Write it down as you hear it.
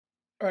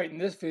All right, in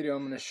this video,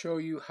 I'm going to show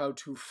you how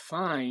to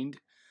find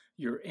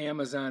your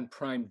Amazon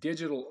Prime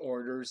digital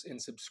orders and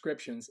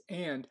subscriptions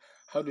and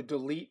how to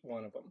delete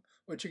one of them.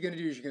 What you're going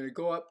to do is you're going to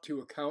go up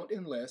to Account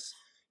and Lists.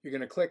 You're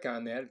going to click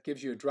on that. It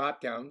gives you a drop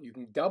down. You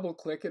can double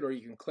click it or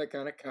you can click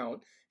on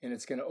Account, and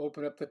it's going to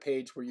open up the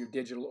page where your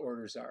digital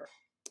orders are.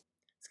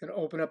 It's going to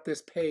open up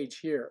this page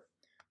here.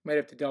 You might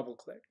have to double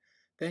click.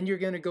 Then you're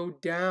going to go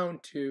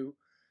down to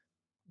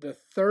the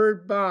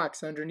third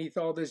box underneath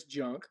all this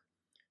junk,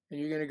 and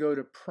you're going to go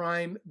to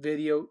Prime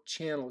Video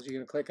Channels. You're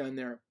going to click on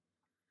there.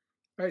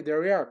 All right, there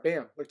we are.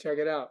 Bam. Let's check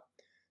it out.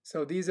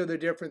 So these are the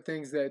different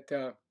things that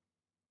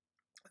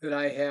that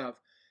I have.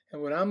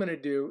 And what I'm going to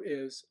do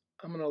is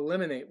I'm going to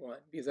eliminate one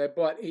because I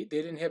bought they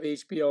didn't have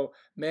HBO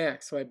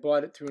Max, so I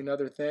bought it through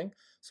another thing.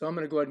 So I'm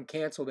going to go ahead and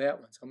cancel that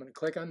one. So I'm going to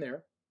click on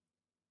there.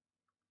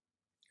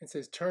 It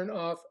says turn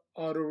off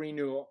auto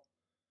renewal.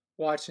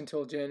 Watch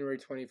until January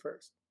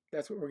 21st.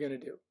 That's what we're going to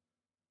do.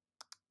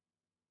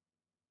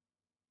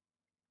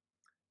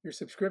 Your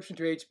subscription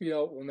to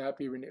HBO will not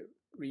be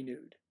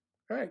renewed.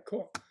 All right,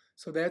 cool.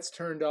 So that's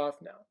turned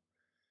off now.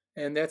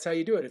 And that's how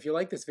you do it. If you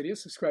like this video,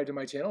 subscribe to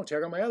my channel and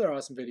check out my other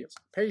awesome videos.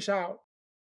 Peace out.